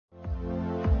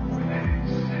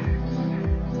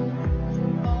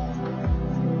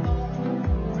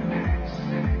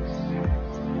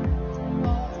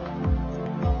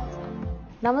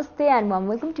Namaste and warm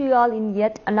welcome to you all in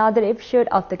yet another episode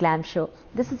of the Glam Show.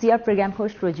 This is your program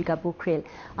host Rojika Pokharel.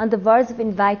 On the verge of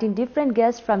inviting different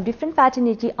guests from different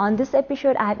fraternity, on this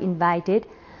episode I have invited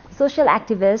social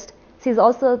activist. She is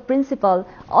also a principal,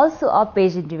 also a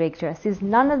pageant director. She is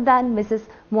none other than Mrs.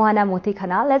 Mohana Mothey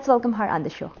Khanal. Let's welcome her on the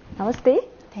show. Namaste.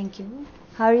 Thank you.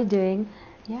 How are you doing?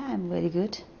 Yeah, I'm very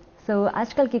good. So,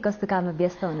 आजकल के कस्तो काममा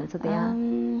व्यस्त हुनुहुन्छ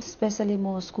त्यहाँ? Specially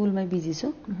म स्कुलमै busy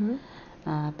छु.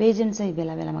 पेजेन्ट चाहिँ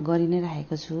बेला बेलामा गरि नै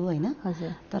राखेको छु हैन. हजुर.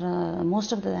 तर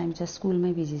मोस्ट अफ द टाइम चाहिँ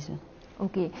स्कुलमै बिजी छु.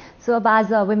 ओके. सो अब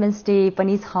आज वुमेन्स डे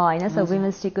पनि छ हैन. सो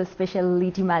वुमेन्स डे को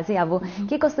स्पेशलिटीमा चाहिँ अब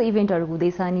के कस्तो इभेन्टहरु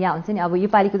हुँदैछन् या हुन्छ नि अब यो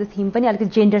पालिको त थीम पनि अलिकति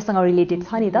जेन्डरसँग रिलेटेड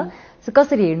छ नि त. सो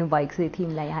कसरी हेर्नु भएको छ यो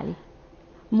थीमलाई यहाँले?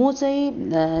 म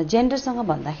चाहिँ जेन्डरसँग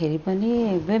भन्दाखेरि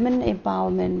पनि वुमेन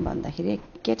एम्पावरमेन्ट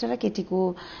भन्दाखेरि केटा र केटीको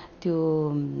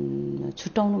त्यो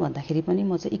छुटाउनु भन्दाखेरि पनि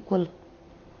म चाहिँ इक्वल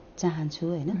चाहन्छु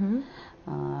हैन.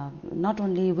 नट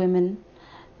ओन्ली वुमेन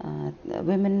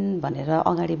भनेर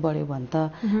अगाडि बढ्यो भने त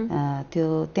त्यो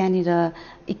त्यहाँनिर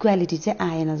इक्वालिटी चाहिँ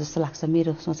आएन जस्तो लाग्छ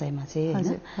मेरो सोचाइमा चाहिँ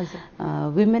हैन.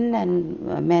 वुमेन एन्ड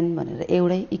मेन भनेर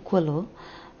एउटै इक्वल हो.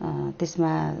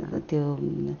 त्यसमा त्यो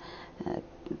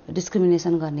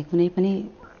डिस्क्रिमिनेसन गर्ने कुनै पनि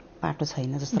पाटो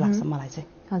छैन जस्तो लाग्छ मलाई चाहिँ.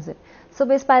 हजुर. सो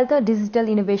यसपालि त डिजिटल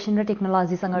इनोभेसन र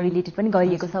टेक्नोलोजीसँग रिलेटेड पनि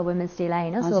गरिएको छ वुमेन्स डेलाई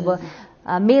हैन. सो अब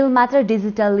मेल मात्र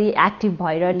डिजिटली एक्टिभ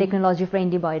भएर टेक्नोलोजी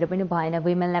फ्रेन्डली भएर पनि भएन,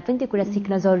 वुमेनलाई पनि त्यो कुरा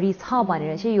सिक्न जरुरी छ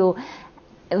भनेर चाहिँ यो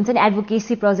हुन्छ नि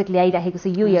एडभोकेसी प्रोजेक्ट ल्याइराखेको छ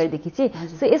यो इयरदेखि चाहिँ.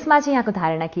 सो यसमा चाहिँ यहाँको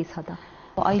धारणा के छ त?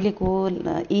 अहिलेको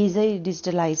एजै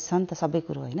डिजिटलाइज छ नि त सबै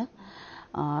कुरो हैन.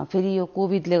 फेरि यो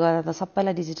कोभिडले गर्दा त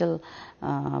सबैलाई डिजिटल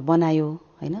बनायो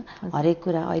हैन. हरेक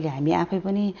कुरा अहिले हामी आफै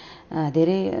पनि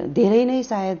धेरै नै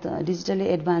सायद डिजिटली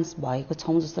एडभान्स भएको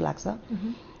छौं जस्तो लाग्छ.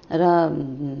 र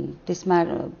त्यसमा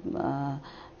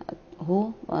हो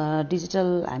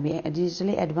हामी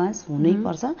डिजिटली एडभान्स हुनै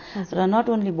पर्छ. र नट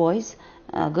ओन्ली बोइज,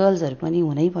 गर्ल्सहरु पनि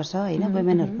हुनै पर्छ हैन.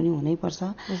 वुमेनहरु पनि हुनै पर्छ.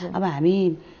 अब हामी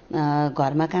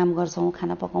घरमा काम गर्छौं,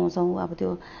 खाना पकाउँछौं, अब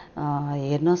त्यो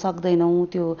हेर्न सक्दैनौं,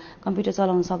 त्यो कम्प्युटर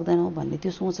चलाउन सक्दैनौं भन्ने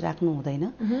त्यो सोच राख्नु हुँदैन.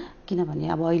 किनभने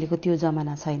अब अहिलेको त्यो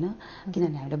जमाना छैन.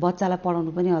 किनभने हामीले बच्चालाई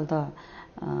पढाउनु पनि अहिले त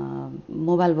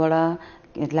मोबाइलबाट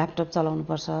ल्यापटप चलाउनु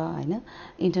पर्छ हैन,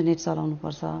 इन्टरनेट चलाउनु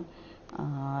पर्छ.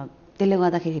 त्यसले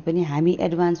गर्दाखेरि पनि हामी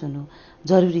एडभान्स हुनु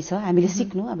जरुरी छ. हामीले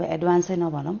सिक्नु, अब एडभान्सै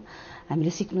नभनौं,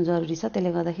 हामीले सिक्नु जरुरी छ.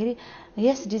 त्यसले गर्दाखेरि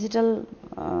यस डिजिटल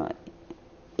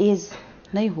एज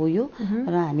नै हो यो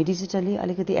र हामी डिजिटली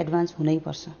अलिकति एडभान्स हुनै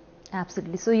पर्छ.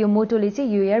 एब्सोल्युटली. सो यो मोटोले चाहिँ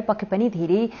यो इयर पक्कै पनि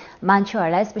धेरै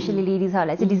मान्छेहरूलाई स्पेशली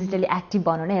लेडिजहरूलाई चाहिँ डिजिटली एक्टिभ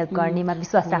बनाउन हेल्प गर्नेमा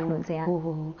विश्वास राख्नुहुन्छ यहाँ? हो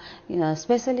हो हो.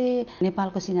 स्पेशली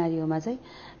नेपालको सिनारियोमा चाहिँ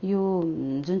यो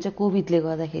जुन चाहिँ कोभिडले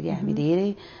गर्दाखेरि हामी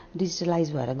धेरै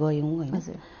डिजिटलाइज भएर गयौं हैन.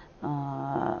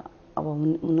 अब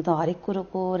हुन त हरेक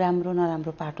कुरोको राम्रो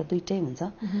नराम्रो पाटो दुईटै हुन्छ.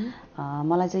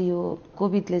 मलाई चाहिँ यो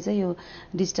कोभिडले चाहिँ यो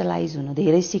डिजिटलाइज हुनु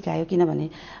धेरै सिकायो. किनभने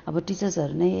अब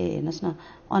टिचर्सहरु नै हेर्नुस् न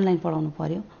अनलाइन पढाउनु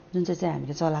पर्यो, जुन चाहिँ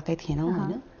हामीले चलाकै थिएनौं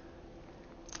हैन.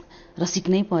 र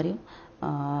सिक्नै पर्यो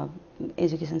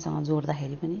एजुकेसनसँग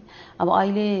जोड्दाखेरि पनि. अब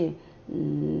अहिले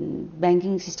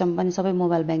ब्याङ्किङ सिस्टम पनि सबै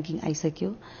मोबाइल ब्याङ्किङ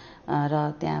आइसक्यो र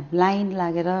त्यहाँ लाइन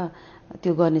लागेर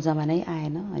त्यो गर्ने जमानै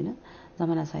आएन हैन,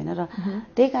 जमाना छैन. र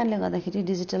त्यही कारणले गर्दाखेरि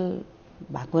डिजिटल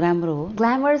भएको राम्रो हो.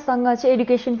 ग्ल्यामरसँग चाहिँ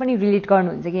एडुकेसन पनि रिलेट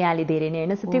गर्नुहुन्छ कि यहाँले धेरै नै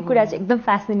हैन. सो त्यो कुरा चाहिँ एकदम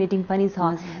फ्यासिनेटिङ पनि छ.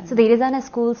 सो धेरैजना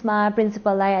स्कुल्समा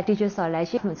प्रिन्सिपललाई या टिचर्सहरूलाई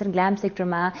चाहिँ हुन्छ नि ग्ल्याम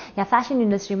सेक्टरमा या फेसन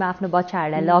इन्डस्ट्रीमा आफ्नो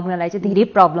बच्चाहरूलाई लग्नलाई चाहिँ धेरै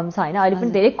प्रब्लम छ हैन. अहिले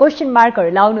पनि धेरै क्वेसन मार्कहरू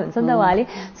लाउनुहुन्छ नि त उहाँले.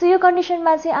 सो यो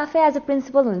कन्डिसनमा चाहिँ आफै एज अ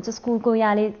प्रिन्सिपल हुनुहुन्छ स्कुलको,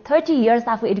 यहाँले 30 इयर्स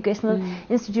आफू एडुकेसनल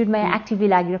इन्स्टिट्युटमा एक्टिभली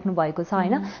लागिराख्नु भएको छ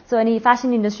हैन. सो अनि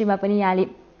फेसन इन्डस्ट्रीमा पनि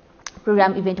यहाँले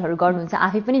प्रोग्राम इभेन्टहरु गर्नुहुन्छ,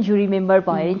 आफै पनि जुरी मेम्बर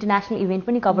भएर इन्टरनेशनल इभेन्ट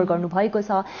पनि कभर गर्नु भएको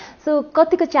छ. सो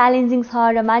कतिको च्यालेन्जिङ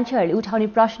छ र मान्छेहरूले उठाउने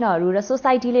प्रश्नहरू र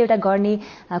सोसाइटीले एउटा गर्ने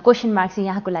क्वेसन मार्क चाहिँ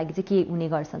यहाँको लागि चाहिँ के हुने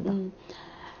गर्छन् त?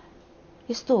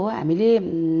 यस्तो हो, हामीले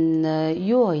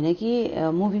यो होइन कि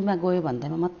मुभीमा गयो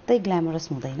भन्दैमा मात्रै ग्ल्यामरस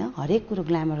हुँदैन. हरेक कुरो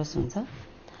ग्ल्यामरस हुन्छ.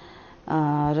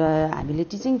 र हामीले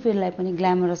टिचिङ फिल्डलाई पनि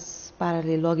ग्ल्यामरस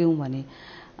पाराले लग्यौं भने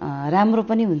राम्रो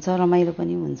पनि हुन्छ, रमाइलो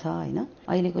पनि हुन्छ हैन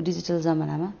अहिलेको डिजिटल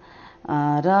जमानामा.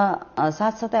 र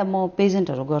साथसाथै म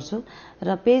पेजेन्टहरु गर्छु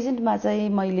र पेजेन्टमा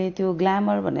चाहिँ मैले त्यो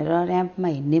ग्ल्यामर भनेर र्याम्पमा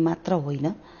हिँड्ने मात्र होइन,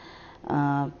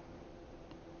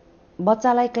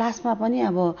 बच्चालाई क्लासमा पनि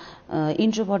अब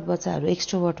इन्ट्रोभर्ट बच्चाहरु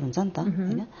एक्सट्रोभर्ट हुन्छ नि त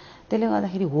हैन. त्यसले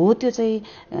गर्दाखेरि हो त्यो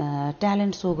चाहिँ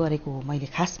ट्यालेन्ट शो गरेको हो मैले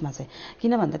खासमा चाहिँ.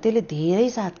 किन भन्दा त्यसले धेरै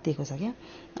साथ दिएको छ क्या.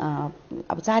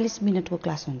 अब 40 मिनेटको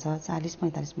क्लास हुन्छ,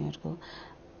 40-45 मिनेटको.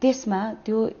 त्यसमा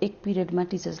त्यो एक पिरियडमा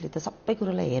टिचर्सले त सबै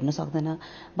कुरोलाई हेर्न सक्दैन.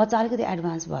 बच्चा अलिकति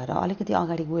एडभान्स भएर अलिकति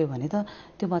अगाडि गयो भने त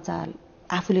त्यो बच्चा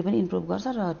आफूले पनि इम्प्रुभ गर्छ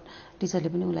र टिचरले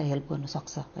पनि उसलाई हेल्प गर्न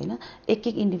सक्छ होइन। एक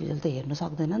इन्डिभिजुअल त हेर्नु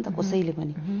सक्दैन नि त कसैले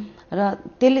पनि, र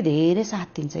त्यसले धेरै साथ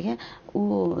दिन्छ क्या।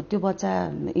 त्यो बच्चा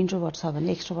इन्ट्रोभर्ट छ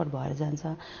भने एक्सट्रोभर्ट भएर जान्छ,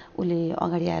 उसले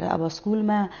अगाडि आएर अब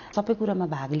स्कुलमा सबै कुरामा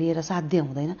भाग लिएर साध्य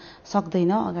हुँदैन,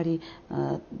 सक्दैन, अगाडि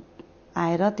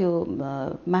आएर त्यो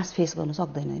मास फेस गर्नु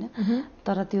सक्दैन होइन।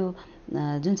 तर त्यो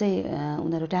जुन चाहिँ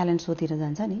उनीहरू ट्यालेन्ट सोतिर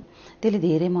जान्छ नि, त्यसले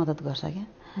धेरै मद्दत गर्छ क्या,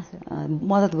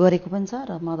 मद्दत गरेको पनि छ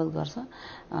र मद्दत गर्छ।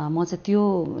 म चाहिँ त्यो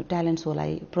ट्यालेन्ट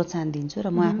सोलाई प्रोत्साहन दिन्छु र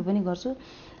म आफै पनि गर्छु।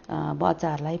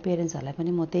 बच्चाहरूलाई, पेरेन्ट्सहरूलाई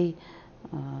पनि म त्यही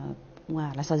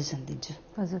उहाँहरूलाई सजेसन दिन्छु।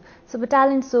 हजुर, सो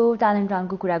ट्यालेन्ट सो, ट्यालेन्ट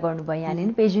राउन्डको कुरा गर्नुभयो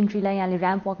यहाँले, पेजेन्ट्रीलाई यहाँले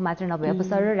ऱ्याम्प वक मात्र नभएको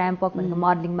सर, र ऱ्याम्प वक भनेको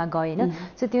मोडलिङमा गयो होइन।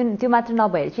 सो त्यो मात्र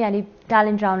नभएर चाहिँ यहाँले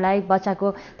ट्यालेन्ट राउन्डलाई बच्चाको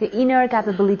त्यो इनर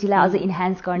क्यापेबिलिटीलाई अझ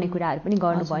इन्हान्स गर्ने कुराहरू पनि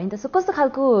गर्नुभयो नि त। सो कस्तो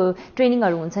खालको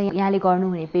ट्रेनिङहरू हुन्छ यहाँले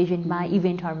गर्नुहुने पेजेन्टमा,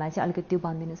 इभेन्टहरूमा चाहिँ अलिकति त्यो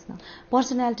भनिदिनुहोस् न।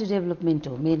 पर्सनालिटी डेभलपमेन्ट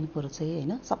हो मेन कुरो चाहिँ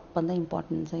होइन। सबभन्दा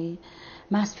इम्पोर्टेन्ट चाहिँ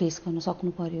मास फेस गर्न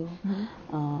सक्नु पर्यो।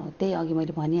 त्यही अघि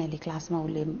मैले भनिहालेँ, क्लासमा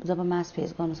उसले जब मास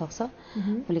फेस गर्न सक्छ,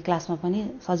 उसले क्लासमा पनि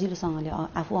सजिलोसँगले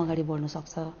आफू अगाडि बढ्न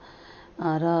सक्छ।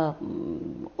 र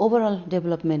ओभरअल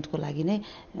डेभलपमेन्टको लागि नै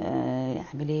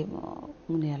हामीले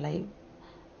उनीहरूलाई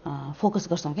फोकस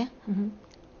गर्छौँ क्या।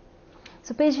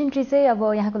 सो पेजेन्ट्री चाहिँ अब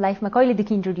यहाँको लाइफमा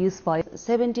कहिलेदेखि इन्ट्रोड्युस भयो?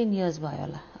 17 इयर्स भयो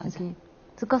होला।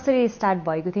 सो कसरी स्टार्ट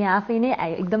भएको थियो? आफै नै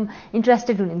एकदम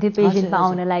इन्ट्रेस्टेड हुनुहुन्थ्यो पेजेन्टमा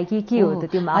आउनलाई कि के हो त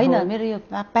त्यो? होइन, मेरो यो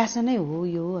प्यासनै हो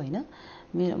यो होइन।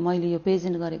 मैले यो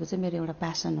पेजेन्ट गरेको चाहिँ मेरो एउटा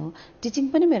प्यासन हो। टिचिङ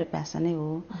पनि मेरो प्यासनै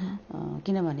हो,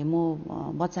 किनभने म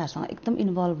बच्चाहरूसँग एकदम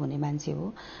इन्भल्भ हुने मान्छे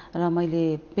हो। र मैले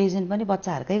पेजेन्ट पनि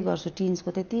बच्चाहरूकै गर्छु, टिन्सको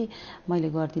त्यति मैले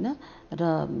गर्दिनँ। र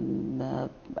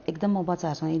एकदम म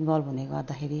बच्चाहरूसँग इन्भल्भ हुने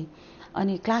गर्दाखेरि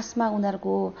अनि क्लासमा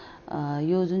उनीहरूको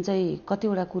यो जुन चाहिँ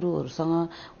कतिवटा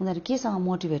कुरोहरूसँग उनीहरू केसँग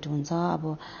मोटिभेट हुन्छ अब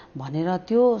भनेर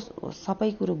त्यो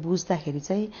सबै कुरो बुझ्दाखेरि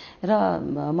चाहिँ, र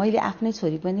मैले आफ्नै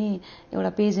छोरी पनि एउटा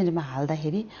पेजेन्टमा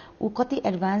हाल्दाखेरि ऊ कति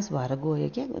एडभान्स भएर गयो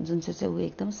क्या, जुन चाहिँ ऊ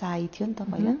एकदम साई थियो नि त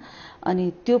पहिला। अनि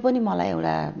त्यो पनि मलाई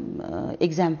एउटा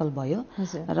इक्जाम्पल भयो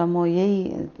र म यही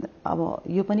अब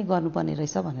यो पनि गर्नुपर्ने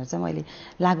रहेछ भनेर चाहिँ मैले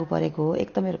लागु परेको हो।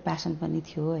 एकदम मेरो प्यासन पनि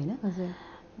थियो होइन,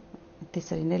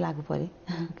 त्यसरी नै लागु परे।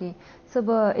 ओके, सो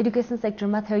अब एडुकेसन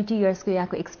सेक्टरमा 30 इयर्सको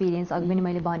यहाँको एक्सपिरियन्स अघि पनि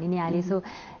मैले भनि नै हालेँ। So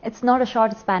it's not a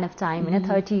short span of time होइन।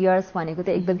 30 इयर्स भनेको त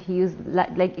एकदम ह्युज,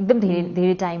 लाइक एकदम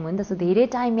धेरै टाइम हो नि त। सो धेरै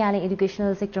टाइम यहाँले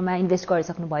एडुकेसनल सेक्टरमा इन्भेस्ट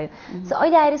गरिसक्नुभयो। सो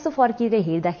अहिले आएर यसो फर्किएर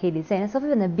हेर्दाखेरि चाहिँ होइन,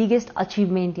 सबैभन्दा बिगेस्ट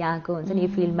अचिभमेन्ट यहाँको हुन्छ नि,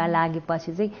 यो फिल्डमा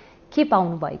लागेपछि चाहिँ के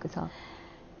पाउनु भएको छ?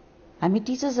 हामी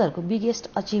टिचर्सहरूको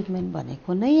बिगेस्ट अचिभमेन्ट भनेको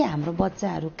नै हाम्रो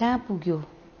बच्चाहरू कहाँ पुग्यो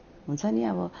हुन्छ नि।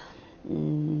 अब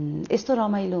यस्तो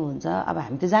रमाइलो हुन्छ, अब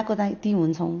हामी त जहाँको त्यहीँ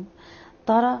हुन्छौँ,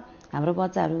 तर हाम्रो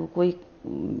बच्चाहरू कोही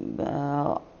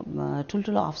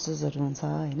ठुल्ठुलो अफिसर्सहरू हुन्छ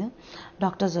होइन,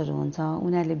 डक्टर्सहरू हुन्छ,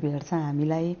 उनीहरूले भेट्छ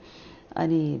हामीलाई।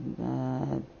 अनि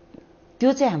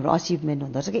त्यो चाहिँ हाम्रो अचिभमेन्ट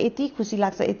हुँदो रहेछ कि यति खुसी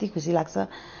लाग्छ, यति खुसी लाग्छ।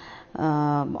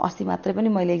 अस्ति मात्रै पनि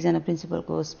मैले एकजना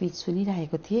प्रिन्सिपलको स्पिच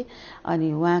सुनिरहेको थिएँ,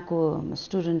 अनि उहाँको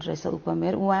स्टुडेन्ट रहेछ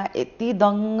उपमेयर। उहाँ यति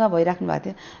दङ्ग भइराख्नु भएको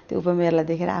थियो त्यो उपमेयरलाई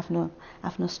देखेर,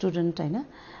 आफ्नो स्टुडेन्ट होइन।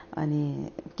 अनि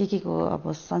के को अब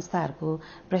संस्थाहरूको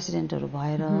प्रेसिडेन्टहरू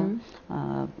भएर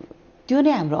त्यो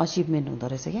नै हाम्रो अचिभमेन्ट हुँदो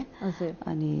रहेछ क्या।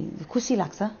 अनि खुसी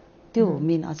लाग्छ, त्यो हो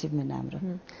मेन अचिभमेन्ट हाम्रो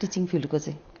टिचिङ फिल्डको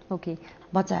चाहिँ। ओके,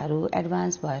 बच्चाहरू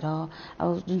एडभान्स भएर,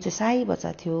 अब जुन चाहिँ साई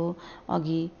बच्चा थियो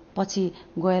अघि,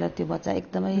 पछि गएर त्यो बच्चा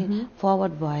एकदमै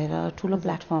फरवर्ड भएर ठुलो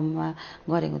प्लेटफर्ममा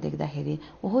गरेको देख्दाखेरि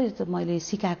ओहो यो त मैले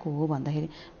सिकाएको हो भन्दाखेरि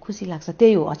खुसी लाग्छ।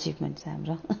 त्यही हो अचिभमेन्ट चाहिँ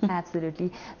हाम्रो। एब्सोल्युटली।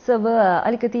 सो अब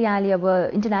अलिकति यहाँले अब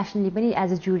इन्टरनेसनली पनि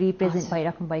एज अ जुरी प्रेजेन्ट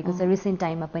भइराख्नु भएको छ रिसेन्ट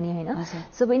टाइममा पनि होइन।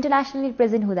 सो अब इन्टरनेसनली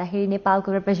प्रेजेन्ट हुँदाखेरि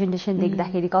नेपालको रिप्रेजेन्टेसन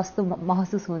देख्दाखेरि कस्तो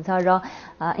महसुस हुन्छ, र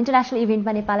इन्टरनेसनल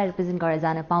इभेन्टमा नेपाललाई रिप्रेजेन्ट गरेर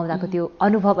जान पाउँदाको त्यो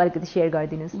अनुभव अलिकति सेयर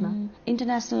गरिदिनुहोस् न।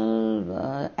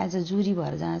 इन्टरनेसनल एज अ जुरी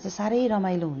भएर जान चाहिँ साह्रै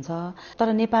रमाइलो हुन्छ,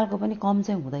 तर नेपालको पनि कम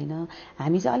चाहिँ हुँदैन।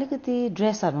 हामी चाहिँ अलिकति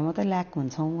ड्रेसहरूमा मात्रै ल्याक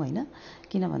हुन्छौँ होइन,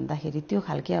 किन भन्दाखेरि त्यो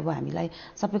खालके अब हामीलाई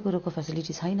सबै कुरोको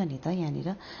फेसिलिटी छैन नि त यहाँनिर।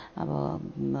 अब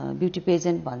ब्युटी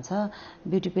पेजेन्ट भन्छ,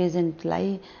 ब्युटी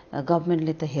पेजेन्टलाई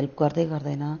गभर्मेन्टले त हेल्प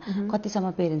गर्दैन,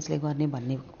 कतिसम्म पेरेन्ट्सले गर्ने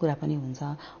भन्ने कुरा पनि हुन्छ।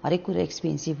 हरेक कुरो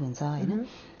एक्सपेन्सिभ हुन्छ होइन,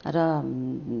 र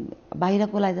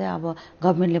बाहिरकोलाई चाहिँ अब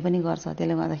गभर्मेन्टले पनि गर्छ,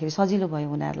 त्यसले गर्दाखेरि सजिलो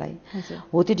भयो उनीहरूलाई।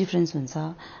 हो, त्यो डिफ्रेन्स हुन्छ।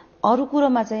 अरू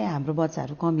कुरोमा चाहिँ हाम्रो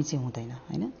बच्चाहरू कमी चाहिँ हुँदैन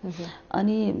होइन।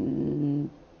 अनि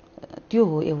त्यो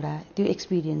हो एउटा, त्यो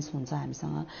एक्सपिरियन्स हुन्छ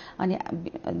हामीसँग। अनि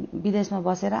विदेशमा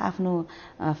बसेर आफ्नो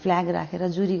फ्ल्याग राखेर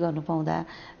जुरी गर्नु पाउँदा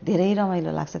धेरै रमाइलो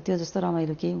लाग्छ, त्यो जस्तो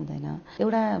रमाइलो केही हुँदैन।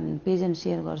 एउटा पेजेन्ट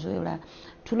सेयर गर्छु, एउटा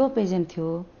ठुलो पेजेन्ट थियो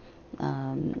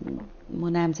म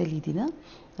नाम चाहिँ लिदिनँ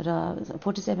र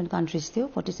 47 कन्ट्रिज थियो,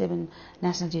 47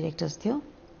 नेसनल डिरेक्टर्स थियो।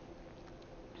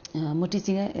 म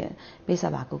टिचिङै पेसा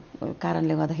भएको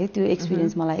कारणले गर्दाखेरि त्यो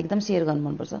एक्सपिरियन्स मलाई एकदम सेयर गर्नु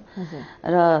मनपर्छ।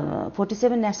 र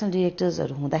 47 नेसनल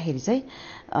डिरेक्टर्सहरू हुँदाखेरि चाहिँ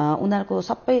उनीहरूको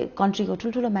सबै कन्ट्रीको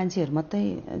ठुल्ठुलो मान्छेहरू मात्रै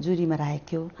जुरीमा राखेको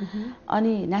थियो।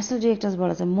 अनि नेसनल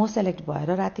डिरेक्टर्सबाट चाहिँ म सेलेक्ट भएर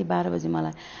राति 12 बजी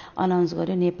मलाई अनाउन्स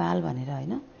गर्यो नेपाल भनेर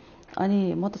होइन। अनि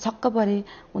म त छक्क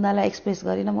परेँ, उनीहरूलाई एक्सप्रेस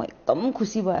गरिनँ, म एकदम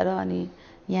खुसी भएर अनि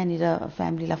यहाँनिर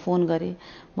फ्यामिलीलाई फोन गरेँ,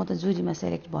 म त जुरीमा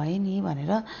सेलेक्ट भएँ नि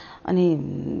भनेर। अनि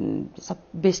सब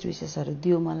बेस्ट विसेसहरू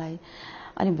दियो मलाई।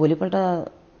 अनि भोलिपल्ट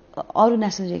अरू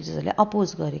नेसनल डिरेक्टर्सहरूले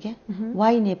अपोज गरे क्या,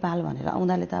 वाइ नेपाल भनेर।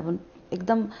 उनीहरूले त अब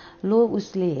एकदम लो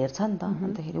उसले हेर्छ नि त,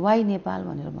 अन्तखेरि वाइ नेपाल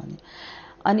भनेर भन्यो।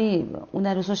 अनि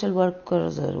उनीहरू सोसियल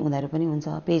वर्कर्सहरू उनीहरू पनि हुन्छ,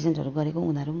 पेजेन्टहरू गरेको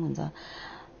उनीहरू पनि हुन्छ।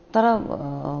 तर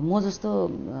म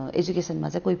जस्तो एजुकेसनमा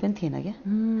चाहिँ कोही पनि थिएन क्या।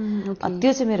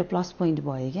 त्यो चाहिँ मेरो प्लस पोइन्ट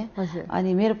भयो क्या। अनि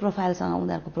मेरो प्रोफाइलसँग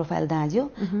उनीहरूको प्रोफाइल दाँज्यो,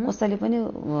 कसैले पनि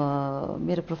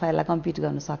मेरो प्रोफाइललाई कम्पिट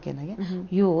गर्न सकेन क्या।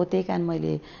 यो हो, त्यही कारण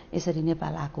मैले यसरी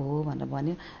नेपाल आएको हो भनेर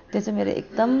भन्यो। त्यो चाहिँ मेरो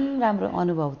एकदम राम्रो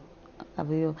अनुभव, अब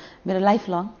यो मेरो लाइफ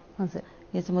लङ।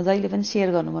 यो चाहिँ म जहिले पनि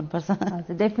सेयर गर्नु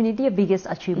मनपर्छ। डेफिनेटली बिगेस्ट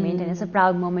अचिभमेन्ट होइन,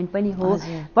 प्राउड मोमेन्ट पनि हो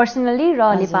पर्सनली र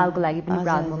नेपालको लागि पनि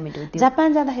प्राउड मोमेन्ट हो।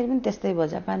 जापान जाँदाखेरि पनि त्यस्तै भयो।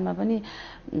 जापानमा पनि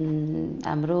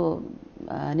हाम्रो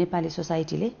नेपाली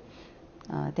सोसाइटीले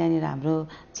त्यहाँनिर हाम्रो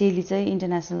चेली चाहिँ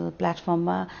इन्टरनेसनल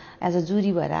प्लेटफर्ममा एज अ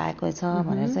जुरी भएर आएको छ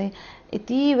भनेर चाहिँ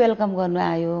यति वेलकम गर्नु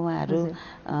आयो। उहाँहरू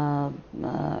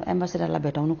एम्बेसेडरलाई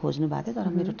भेटाउनु खोज्नु भएको थियो, तर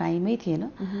मेरो टाइमै थिएन।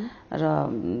 र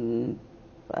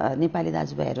नेपाली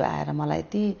दाजुभाइहरू आएर मलाई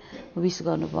यति विस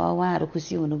गर्नुभयो, उहाँहरू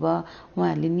खुसी हुनुभयो,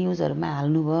 उहाँहरूले न्युजहरूमा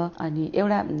हाल्नुभयो। अनि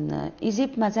एउटा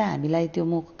इजिप्टमा चाहिँ हामीलाई त्यो,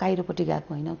 म काइरोपट्टि गएको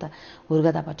होइन, उता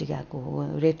हुर्गदापट्टि गएको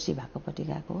हो, रेड सी भएकोपट्टि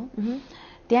गएको हो।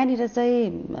 त्यहाँनिर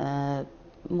चाहिँ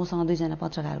मसँग 2 जना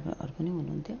पत्रकारहरू पनि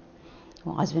हुनुहुन्थ्यो,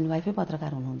 हस्बेन्ड वाइफै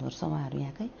पत्रकार हुनुहुँदो रहेछ उहाँहरू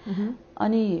यहाँकै।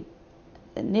 अनि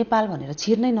नेपाल भनेर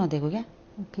छिर्नै नदिएको क्या,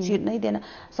 छिर्नै दिएन।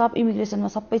 सब इमिग्रेसनमा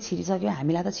सबै छिरिसक्यो,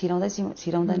 हामीलाई त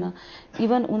छिराउँदैन।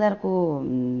 इभन उनीहरूको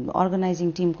अर्गनाइजिङ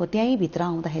टिमको त्यहीँ भित्र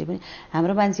आउँदाखेरि पनि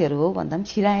हाम्रो मान्छेहरू हो भन्दा पनि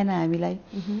छिराएन हामीलाई।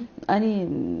 अनि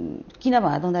किन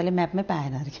भन्दा उनीहरूले म्यापमै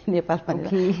पाएन अरे कि नेपाल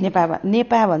भनेर।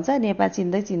 नेपा भन्छ, नेपा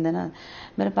चिन्दैन।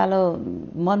 मेरो पालो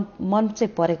मन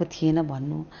चाहिँ परेको थिएन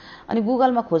भन्नु। अनि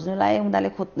गुगलमा खोज्नु लाए, उनीहरूले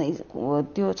खोज्नै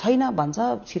त्यो छैन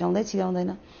भन्छ,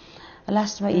 छिराउँदैन।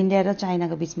 लास्टमा इन्डिया र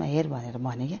चाइनाको बिचमा हेर भनेर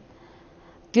भने क्या।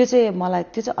 त्यो चाहिँ मलाई,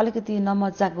 त्यो चाहिँ अलिकति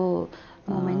नमजाको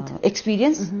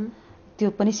एक्सपिरियन्स, त्यो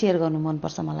पनि सेयर गर्नु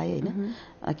मनपर्छ मलाई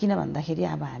होइन। किन भन्दाखेरि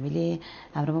अब हामीले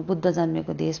हाम्रोमा बुद्ध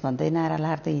जन्मेको देश भन्दै नारा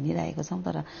लार्दै हिँडिरहेको छौँ,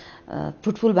 तर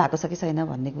फ्रुटफुल भएको छ कि छैन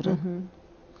भन्ने कुरो।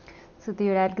 सो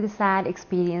त्यो एउटा अलिकति स्याड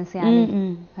एक्सपिरियन्स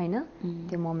होइन,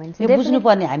 त्यो मोमेन्ट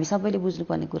बुझ्नुपर्ने, हामी सबैले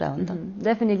बुझ्नुपर्ने कुरा हो नि त।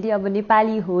 डेफिनेटली अब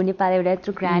नेपाली हो, नेपाल एउटा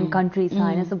यत्रो ग्रान्ड कन्ट्री छ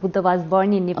होइन। So Buddha was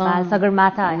born in Nepal,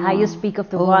 Sagarmatha highest pick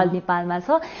of the world नेपालमा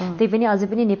छ। त्यही पनि अझै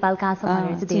पनि नेपाल कहाँ छ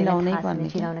भनेर चाहिँ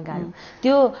चिनाउन गाह्रो।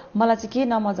 त्यो मलाई चाहिँ के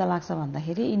नमजा लाग्छ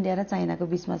भन्दाखेरि इन्डिया र चाइनाको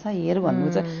बिचमा छ हेर भन्नु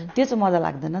चाहिँ, त्यो चाहिँ मजा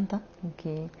लाग्दैन नि त।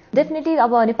 ओके, डेफिनेटली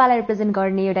अब नेपाललाई रिप्रेजेन्ट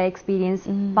गर्ने एउटा एक्सपिरियन्स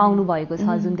पाउनु भएको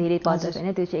छ जुन धेरै पदक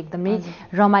होइन, त्यो चाहिँ एकदमै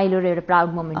रमाइलो र एउटा प्राउड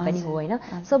मोमेन्ट पनि हो होइन।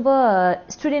 सब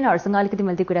स्टुडेन्टहरूसँग अलिकति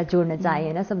मैले त्यो कुरा जोड्न चाहेँ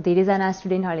होइन। सब धेरैजना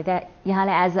स्टुडेन्टहरूले त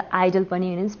यहाँलाई एज अ आइडल पनि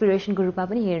होइन, इन्सपिरेसनको रूपमा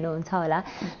पनि हेर्नुहुन्छ होला।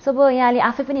 सब यहाँले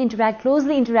आफै पनि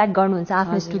क्लोजली इन्टरेक्ट गर्नुहुन्छ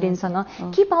आफ्नो स्टुडेन्टसँग।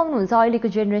 के पाउनुहुन्छ अहिलेको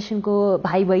जेनेरेसनको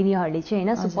भाइ बहिनीहरूले चाहिँ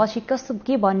होइन, सो पछि कस्तो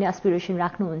के भन्ने एस्पिरेसन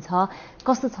राख्नुहुन्छ,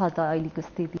 कस्तो छ त अहिलेको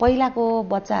स्थिति? पहिलाको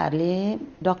बच्चाहरूले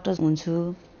डक्टर हुन्छु,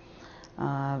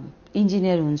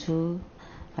 इन्जिनियर हुन्छु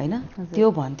होइन,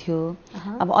 त्यो भन्थ्यो।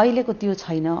 अब अहिलेको त्यो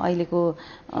छैन। अहिलेको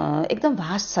एकदम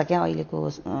भास्ट छ क्या अहिलेको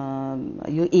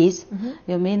यो एज।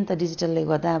 यो मेन त डिजिटलले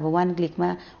गर्दा अब 1 क्लिकमा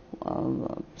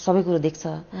सबै कुरो देख्छ,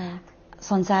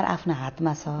 संसार आफ्नो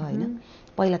हातमा छ होइन।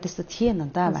 पहिला त्यस्तो थिएन नि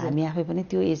त। अब हामी आफै पनि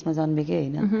त्यो एजमा जन्मेकै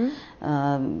होइन।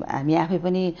 हामी आफै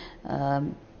पनि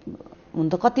हुन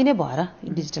त कति नै भएर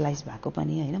डिजिटलाइज भएको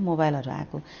पनि होइन, मोबाइलहरू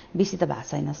आएको बेसी त भएको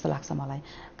छैन जस्तो लाग्छ मलाई।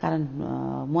 कारण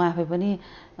म आफै पनि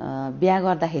बिहा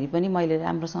गर्दाखेरि पनि मैले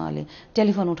राम्रोसँगले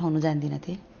टेलिफोन उठाउनु जान्दिनँ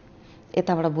थिएँ,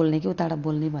 यताबाट बोल्ने कि उताबाट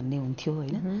बोल्ने भन्ने हुन्थ्यो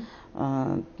होइन।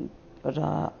 र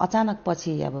अचानक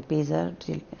पछि अब पेजर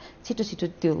छिटो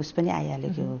त्यो उस पनि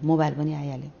आइहाल्यो, मोबाइल पनि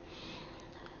आइहाल्यो।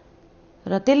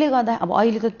 र त्यसले गर्दा अब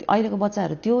अहिलेको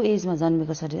बच्चाहरू त्यो एजमा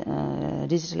जन्मेको छ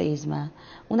डिजिटल एजमा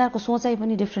उनीहरूको सोचाइ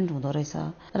पनि डिफ्रेन्ट हुँदो रहेछ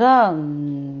र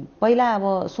पहिला अब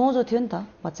सोझो थियो नि त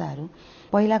बच्चाहरू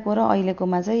पहिलाको र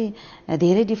अहिलेकोमा चाहिँ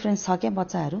धेरै डिफ्रेन्स छ क्या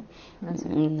बच्चाहरू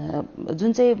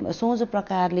जुन चाहिँ सोझो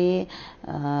प्रकारले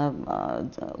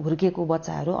हुर्केको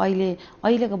बच्चाहरू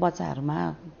अहिलेको बच्चाहरूमा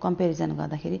कम्पेरिजन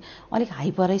गर्दाखेरि अलिक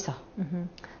हाइपरै छ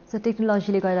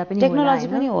टेक्नोलोजीले गर्दा पनि टेक्नोलोजी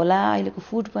पनि होला अहिलेको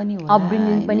फुड पनि होला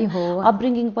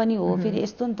अपब्रिङ्गिङ पनि हो फेरि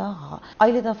यस्तो नि त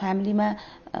अहिले त फ्यामिलीमा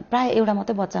प्राय एउटा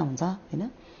मात्रै बच्चा हुन्छ होइन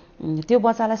त्यो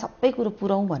बच्चालाई सबै कुरो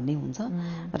पुर्याउँ भन्ने हुन्छ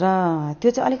र त्यो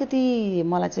चाहिँ अलिकति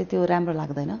मलाई चाहिँ त्यो राम्रो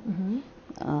लाग्दैन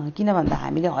किन भन्दा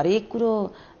हामीले हरेक कुरो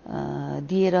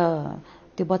दिएर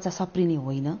त्यो बच्चा सप्रिने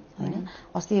होइन होइन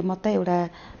अस्ति मात्रै एउटा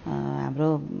हाम्रो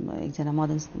एकजना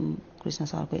मदन कृष्ण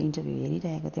सरको इन्टरभ्यू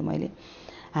हेरिरहेको थिएँ मैले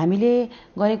हामीले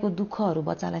गरेको दुःखहरू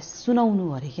बच्चालाई सुनाउनु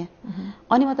अरे क्या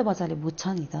अनि मात्रै बच्चाले बुझ्छ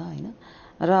नि त होइन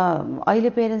र अहिले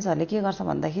पेरेन्ट्सहरूले के गर्छ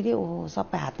भन्दाखेरि ओहो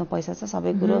सबै हातमा पैसा छ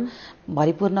सबै कुरो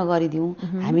भरिपूर्ण गरिदिउँ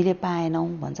हामीले पाएनौँ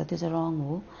भन्छ त्यो चाहिँ रङ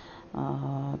हो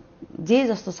जे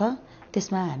जस्तो छ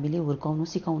त्यसमा हामीले हुर्काउनु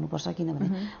सिकाउनुपर्छ किनभने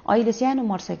अहिले सानो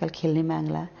मोटरसाइकल खेल्ने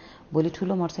माग्ला भोलि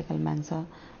ठुलो मोटरसाइकल माग्छ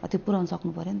त्यो पुर्याउन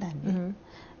सक्नु पर्यो नि त हामीले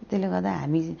त्यसले गर्दा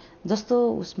हामी जस्तो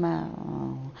उसमा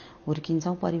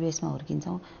हुर्किन्छौँ परिवेशमा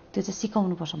हुर्किन्छौँ त्यो चाहिँ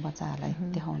सिकाउनुपर्छ बच्चाहरूलाई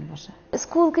देखाउनुपर्छ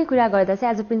स्कुलकै कुरा गर्दा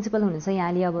चाहिँ एज अ प्रिन्सिपल हुनुहुन्छ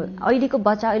यहाँले अब अहिलेको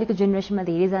बच्चा अहिलेको जेनेरेसनमा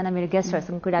धेरैजना मेरो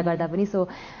गेस्टहरूसँग कुरा गर्दा पनि सो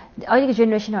अहिलेको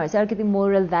जेनेरेसनहरू चाहिँ अलिकति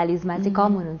मोरल भ्याल्युजमा चाहिँ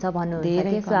कम हुनुहुन्छ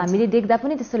भन्नुहुन्छ सो हामीले देख्दा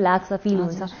पनि त्यस्तो लाग्छ फिल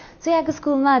हुन्छ सो यहाँको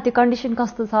स्कुलमा त्यो कन्डिसन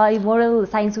कस्तो छ मोरल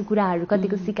साइन्सको कुराहरू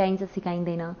कतिको सिकाइन्छ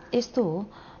सिकाइँदैन यस्तो हो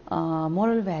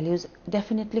मोरल भ्याल्युज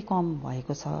डेफिनेटली कम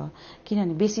भएको छ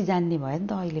किनभने बेसी जान्ने भयो नि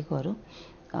त अहिलेकोहरू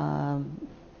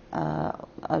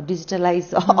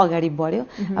डिजिटलाइज अगाडि बढ्यो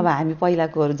अब हामी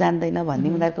पहिलाकोहरू जान्दैन भन्ने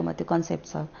उनीहरूकोमा त्यो कन्सेप्ट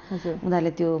छ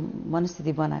उनीहरूले त्यो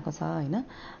मनस्थिति बनाएको छ होइन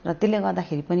र त्यसले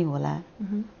गर्दाखेरि पनि होला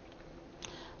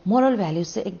मोरल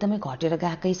भ्याल्युज चाहिँ एकदमै घटेर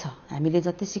गएकै छ हामीले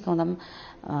जति सिकाउँदा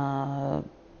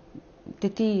पनि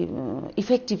त्यति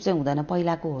इफेक्टिभ चाहिँ हुँदैन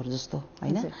पहिलाकोहरू जस्तो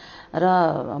होइन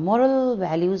र मोरल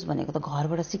भ्याल्युज भनेको त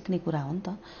घरबाट सिक्ने कुरा हो नि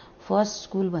त फर्स्ट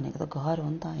स्कुल भनेको त घर हो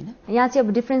नि त होइन यहाँ चाहिँ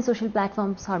अब डिफ्रेन्ट सोसियल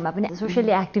प्लेटफर्म्सहरूमा पनि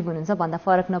सोसियली एक्टिभ हुनुहुन्छ भन्दा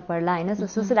फरक नपर्ला होइन सो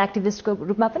सोसियल एक्टिभिस्टको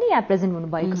रूपमा पनि यहाँ प्रेजेन्ट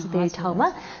हुनुभएको छ धेरै ठाउँमा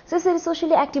सो यसरी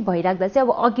सोसियली एक्टिभ भइराख्दा चाहिँ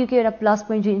अब अघिको एउटा प्लस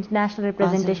पोइन्ट जो इन्टरनेसनल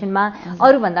रिप्रेजेन्टेसनमा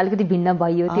अरूभन्दा अलिकति भिन्न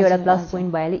भयो त्यो एउटा प्लस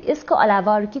पोइन्ट भइहाल्यो यसको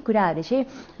अलावा अरू के कुराहरू चाहिँ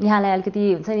यहाँलाई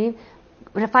अलिकति हुन्छ नि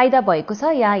फाइदा भएको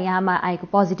छ या यहाँमा आएको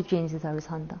पोजिटिभ चेन्जेसहरू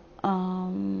छन् त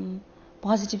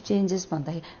पोजिटिभ चेन्जेस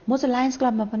भन्दाखेरि म चाहिँ लायन्स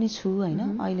क्लबमा पनि छु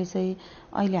होइन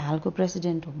अहिले हालको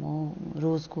प्रेसिडेन्ट हो म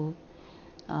रोजको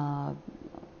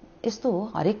यस्तो हो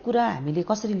हरेक कुरा हामीले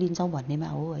कसरी लिन्छौँ भन्नेमा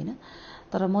हो होइन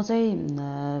तर म चाहिँ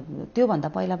त्योभन्दा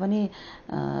पहिला पनि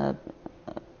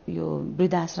यो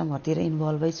वृद्धाश्रमहरूतिर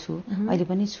इन्भल्भै छु अहिले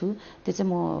पनि छु त्यो चाहिँ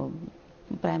म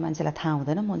प्राय मान्छेलाई थाहा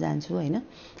हुँदैन म जान्छु होइन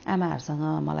आमाहरूसँग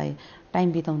मलाई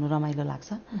टाइम बिताउनु रमाइलो लाग्छ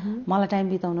मलाई टाइम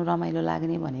बिताउनु रमाइलो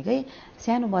लाग्ने भनेकै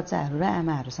सानो बच्चाहरू र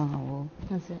आमाहरूसँग हो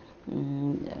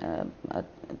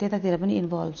त्यतातिर पनि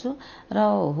इन्भल्भ छु र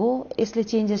हो यसले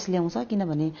चेन्जेस ल्याउँछ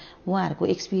किनभने उहाँहरूको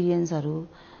एक्सपिरियन्सहरू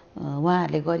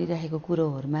उहाँहरूले गरिरहेको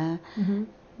कुरोहरूमा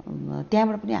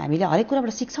त्यहाँबाट पनि हामीले हरेक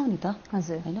कुराबाट सिक्छौँ नि त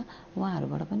होइन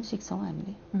उहाँहरूबाट पनि सिक्छौँ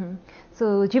हामीले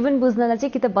सो जीवन बुझ्नलाई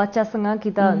चाहिँ कि त बच्चासँग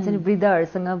कि त हुन्छ नि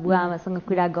वृद्धहरूसँग बुवा आमासँग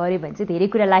कुरा गऱ्यो भने चाहिँ धेरै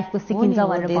कुरा लाइफको सिकिन्छ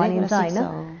भनेर भनिन्छ होइन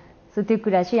सो त्यो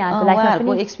कुरा चाहिँ यहाँको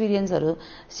लाइफमा एक्सपिरियन्सहरू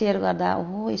सेयर गर्दा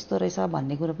ओहो यस्तो रहेछ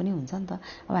भन्ने कुरो पनि हुन्छ नि त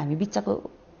अब हामी बिचको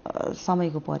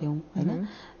समयको पर्यौँ होइन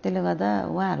त्यसले गर्दा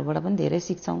उहाँहरूबाट पनि धेरै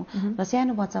सिक्छौँ र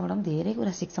सानो बच्चाबाट पनि धेरै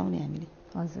कुरा सिक्छौँ नि हामीले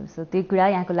हजुर सो त्यो कुरा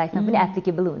यहाँको लाइफमा पनि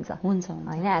एप्लिकेबल हुन्छ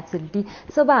होइन एब्सोल्युटली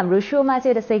सो अब हाम्रो सोमा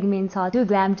चाहिँ एउटा सेगमेन्ट छ त्यो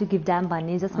ग्ल्याम टु गिभ ड्याम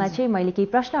भन्ने जसमा चाहिँ मैले केही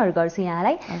प्रश्नहरू गर्छु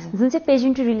यहाँलाई जुन चाहिँ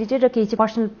पेजेन्ट्री रिलेटेड र केही चाहिँ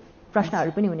पर्सनल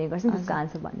प्रश्नहरू पनि हुने गर्छन् त्यसको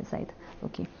आन्सर भन्ने सायद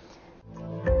okay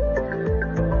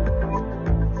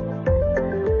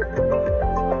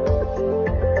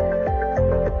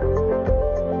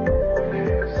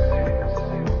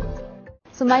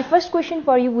So my first question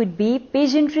for you would be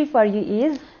pageantry for you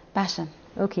is passion.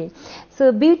 Okay.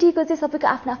 So beauty को चाहिँ सबैको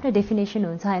आफ्नो आफ्नो डेफिनेसन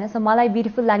हुन्छ हैन सो मलाई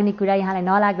ब्युटीफुल लाग्ने कुरा यहाँलाई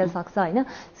नलाग्दा सक्छ हैन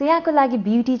सो यहाँको लागि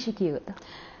ब्युटी चाहिँ के हो त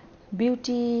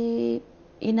ब्युटी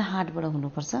इन हार्टबाट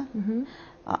हुनुपर्छ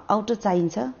आउटर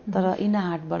चाहिन्छ तर इन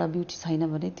हार्टबाट ब्युटी छैन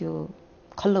भने त्यो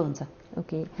खल्लो हुन्छ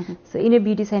ओके सो इनर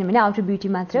ब्युटी छैन भने आउटर ब्युटी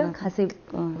मात्र खासै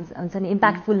हुन्छ नि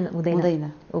इम्प्याक्टफुल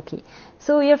हुँदैन okay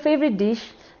so your favourite dish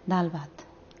दाल भात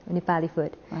Nepali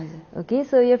food okay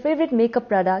so your favourite makeup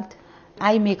product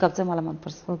eye makeup चाहिँ मलाई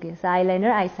मनपर्छ okay so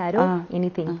eyeliner I shadow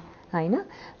anything हैन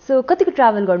सो कतिको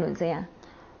ट्राभल गर्नुहुन्छ यहाँ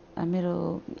मेरो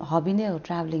हबी नै हो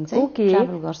ट्राभलिङ चाहिँ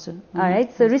ट्राभल गर्छु अलराइट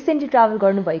सो रिसेन्टली ट्राभल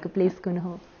गर्नुभएको प्लेस कुन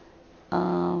हो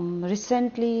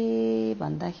रिसेन्टली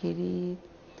भन्दाखेरि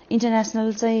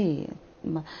इन्टरनेसनल चाहिँ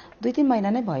 2-3 महिना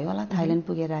नै भयो होला थाइल्यान्ड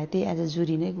पुगेर आएँ त्यही एज अ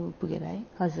जुरी नै पुगेर आएँ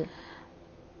हजुर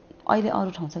अहिले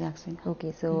अरू ठाउँ चाहिँ गएको छैन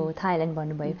ओके सो थाइल्यान्ड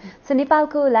भन्नुभयो सो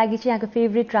नेपालको लागि चाहिँ यहाँको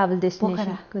फेभरेट ट्राभल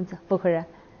डेस्टिनेसन कुन छ पोखरा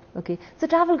ओके सो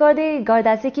ट्राभल गर्दै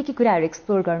गर्दा चाहिँ के कुराहरू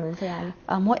एक्सप्लोर गर्नुहुन्छ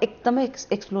यहाँले म एकदमै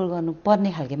एक्सप्लोर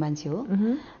गर्नुपर्ने खालके मान्छे हो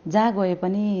जहाँ गए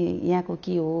पनि यहाँको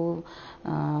के हो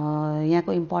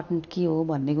यहाँको इम्पोर्टेन्ट के हो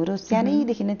भन्ने कुरो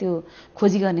सानैदेखि नै त्यो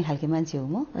खोजी गर्ने खालके मान्छे हो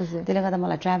म त्यसले गर्दा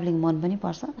मलाई ट्राभलिङ मन पनि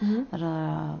पर्छ र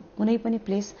कुनै पनि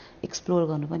प्लेस एक्सप्लोर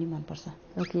गर्नु पनि मनपर्छ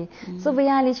ओके सो अब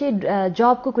यहाँले चाहिँ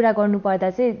जबको कुरा गर्नुपर्दा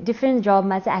चाहिँ डिफ्रेन्ट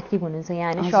जबमा चाहिँ एक्टिभ हुनुहुन्छ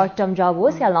यहाँले सर्ट टर्म जब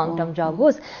होस् या लङ टर्म जब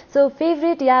होस् सो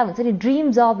फेभरेट या हुन्छ नि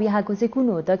ड्रिम जब यहाँको चाहिँ कुन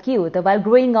हो त के हो त वाइल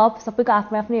ग्रोइङ अप सबैको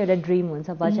आफ्नो आफ्नो एउटा ड्रिम हुन्छ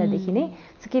बच्चादेखि नै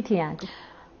सो के थियो यहाँको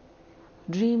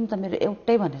ड्रिम त मेरो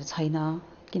एउटै भनेर छैन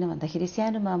किन भन्दाखेरि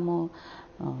सानोमा म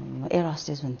एयर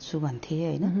होस्टेस हुन्छु भन्थेँ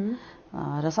होइन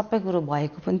र सबै कुरो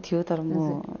भएको पनि थियो तर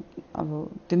म अब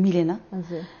त्यो मिलेन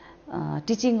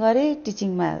टिचिङ गरेँ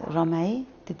टिचिङमा रमाएँ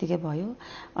त्यतिकै भयो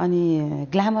अनि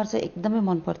ग्ल्यामर चाहिँ एकदमै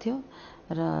मन पर्थ्यो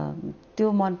र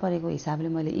त्यो मन परेको हिसाबले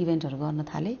मैले इभेन्टहरू गर्न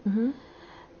थालेँ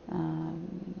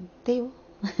त्यही हो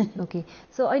ओके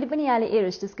सो अहिले पनि यहाँले एयर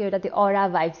होस्टेसको एउटा त्यो अरा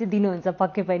भाइब चाहिँ दिनुहुन्छ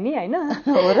पक्कै पनि होइन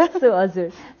हो र सो हजुर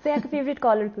सो यहाँको फेभरेट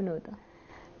कलर कुन हो त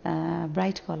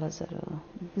ब्राइट कलर्सहरू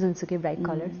जुनसुकै bright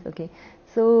colours okay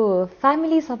so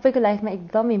family सबैको लाइफमा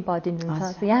एकदम इम्पोर्टेन्ट हुन्छ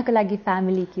सो यहाँको लागि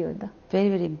फ्यामिली के हो त भेरी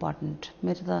भेरी इम्पोर्टेन्ट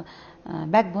मेरो त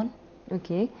ब्याकबोन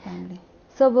ओके फ्यामिली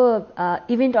सो अब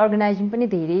इभेन्ट अर्गनाइजिङ पनि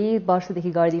धेरै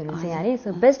वर्षदेखि गर्दै हुनुहुन्छ यहाँले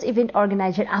सो बेस्ट इभेन्ट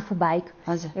अर्गनाइजर आफू बाहेक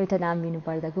हजुर एउटा नाम लिनु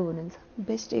पर्दा को हुनुहुन्छ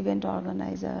बेस्ट इभेन्ट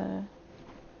अर्गनाइजर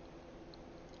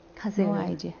खासै नो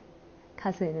आइडिया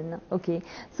खासै हुनुहुन्न ओके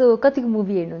सो कतिको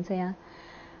मुभी हेर्नुहुन्छ यहाँ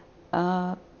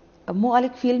म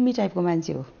अलिक फिल्मी टाइपको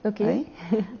मान्छे हो ओके है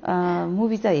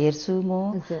मुभी त हेर्छु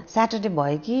म स्याटरडे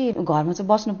भयो कि घरमा चाहिँ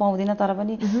बस्नु पाउँदिनँ तर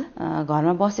पनि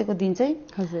घरमा बसेको दिन चाहिँ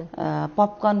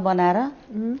पपकर्न बनाएर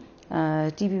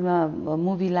टिभीमा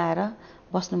मुभी लाएर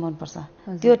बस्नु मनपर्छ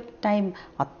त्यो टाइम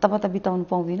हत्तपत्त बिताउनु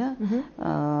पाउँदिनँ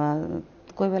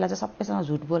कोही बेला चाहिँ सबैसँग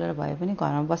झुट बोलेर भए पनि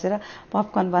घरमा बसेर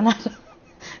पपकर्न बनाएर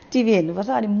टिभी हेर्नुपर्छ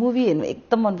अनि मुभी हेर्नु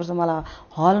एकदम मनपर्छ मलाई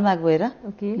हलमा गएर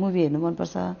मुभी हेर्नु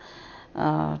मनपर्छ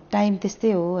टाइम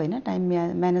त्यस्तै हो होइन टाइम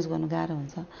म्यानेज गर्नु गाह्रो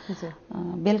हुन्छ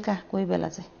बेलुका कोही बेला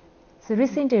चाहिँ सो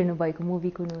रिसेन्ट हेर्नुभएको मुभी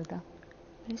कुन हो त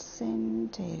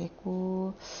रिसेन्ट हेरेको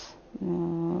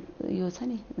यो छ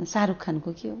नि शाहरुख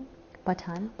खानको के हो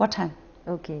Pathan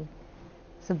okay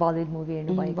so Bollywood movie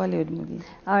हेर्नुभयो Bollywood movie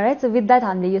all right so with that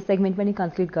हामीले यो सेगमेन्ट पनि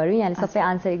कन्क्लुड गऱ्यौँ यहाँले सबै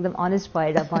आन्सर एकदम अनेस्ट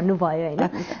भएर भन्नुभयो होइन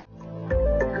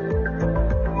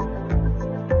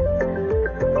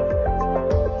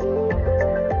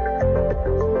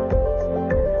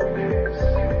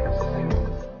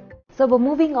सो अब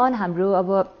मुभिङ अन हाम्रो अब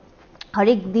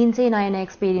हरेक दिन चाहिँ नयाँ नयाँ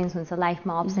एक्सपिरियन्स हुन्छ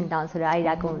लाइफमा अप्स एन्ड डाउन्सहरू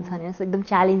आइरहेको हुन्छ होइन सो एकदम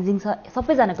च्यालेन्जिङ छ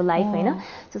सबैजनाको लाइफ होइन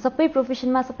सो सबै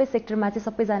प्रोफेसनमा सबै सेक्टरमा चाहिँ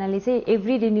सबैजनाले चाहिँ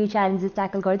every day new challenges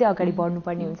tackle गर्दै अगाडि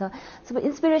बढ्नुपर्ने हुन्छ सो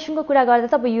इन्सपिरेसनको कुरा गर्दा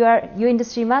त अब यो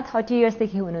इन्डस्ट्रीमा 30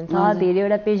 इयर्सदेखि हुनुहुन्छ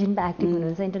धेरैवटा पेजेन्टमा एक्टिभ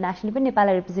हुनुहुन्छ इन्टरनेसनली पनि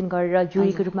नेपाललाई रिप्रेजेन्ट गरेर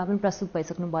जुरीको रूपमा पनि प्रस्तुत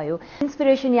भइसक्नु भयो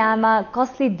इन्सपिरेसन यहाँमा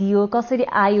कसले दियो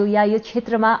कसरी आयो या यो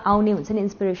क्षेत्रमा आउने हुन्छ नि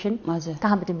इन्सपिरेसन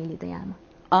कहाँबाट मिल्यो त यहाँमा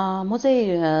म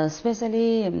चाहिँ स्पेसली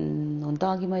हुन त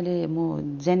अघि मैले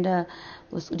म जेन्डर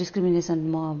डिस्क्रिमिनेसन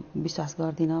म विश्वास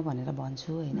गर्दिनँ भनेर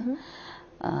भन्छु होइन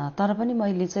तर पनि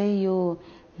मैले चाहिँ यो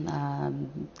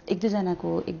एक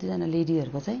दुईजना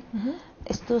लेडीहरूको चाहिँ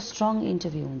यस्तो स्ट्रङ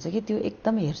इन्टरभ्यू हुन्छ कि त्यो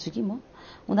एकदम हेर्छु कि म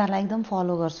उनीहरूलाई एकदम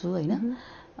फलो गर्छु होइन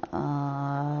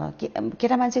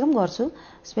केटा मान्छेको पनि गर्छु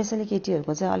स्पेसली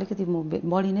केटीहरूको चाहिँ अलिकति म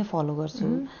बढी नै फलो गर्छु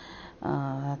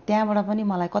त्यहाँबाट पनि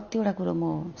मलाई कतिवटा कुरो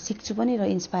म सिक्छु पनि र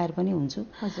इन्सपायर पनि हुन्छु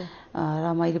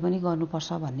र मैले पनि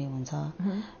गर्नुपर्छ भन्ने हुन्छ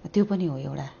त्यो पनि हो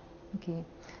एउटा ओके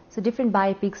सो डिफ्रेन्ट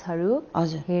बायोपिक्सहरू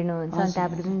हजुर हेर्नुहुन्छ अनि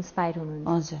त्यहाँबाट पनि इन्सपायर हुनुहुन्छ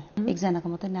हजुर एकजनाको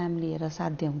मात्रै नाम लिएर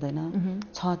साध्य हुँदैन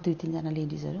छ 2-3 जना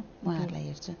लेडिजहरू उहाँहरूलाई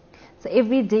हेर्छु सो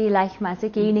एभ्री डे लाइफमा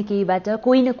चाहिँ केही न केहीबाट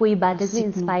कोही न कोहीबाट चाहिँ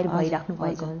इन्सपायर भइराख्नु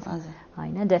भएको हुन्छ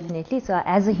होइन definitely so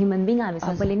as a human being हामी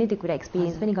सबैले नै त्यो कुरा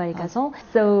एक्सपिरियन्स पनि गरेका छौँ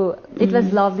so it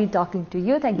was lovely talking to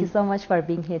you thank you so much for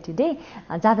being here today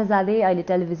जाँदा जाँदै अहिले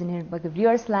टेलिभिजन हेर्नुभएको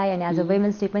भ्युअर्सलाई अनि एज अ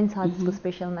वुमेन्स डे पनि छ त्यसको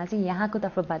स्पेसलमा चाहिँ यहाँको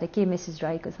तर्फबाट के मेसेज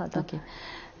रहेको छ त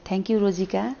thank you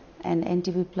रोजिका and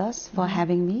NTV Plus for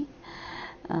having me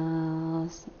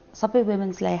सबै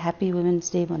वुमेन्सलाई ह्याप्पी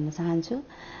वुमेन्स डे भन्न चाहन्छु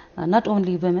नट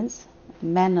ओन्ली वुमेन्स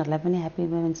म्यानहरूलाई पनि ह्याप्पी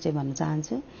वुमेन्स डे भन्न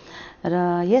चाहन्छु र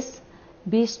यस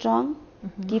बी स्ट्रङ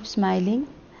किप स्माइलिङ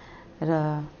र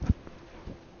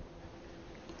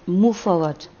move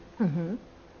forward.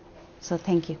 So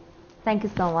thank you. Thank you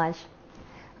so much.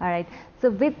 All right. So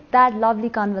with that lovely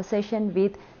conversation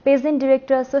with Patient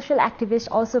Director, Social Activist,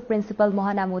 also Principal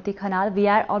Mohana Mothey Khanal, we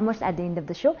are almost at the end of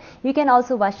the show. You can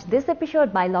also watch this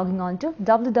episode by logging on to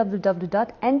www.ntv.org.np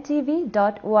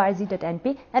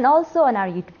and also on our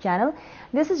YouTube channel.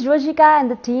 This is Rojika and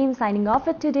the team signing off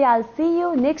for today. I'll see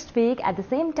you next week at the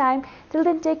same time. Till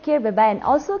then, take care, bye-bye, and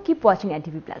also keep watching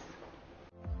NTV Plus.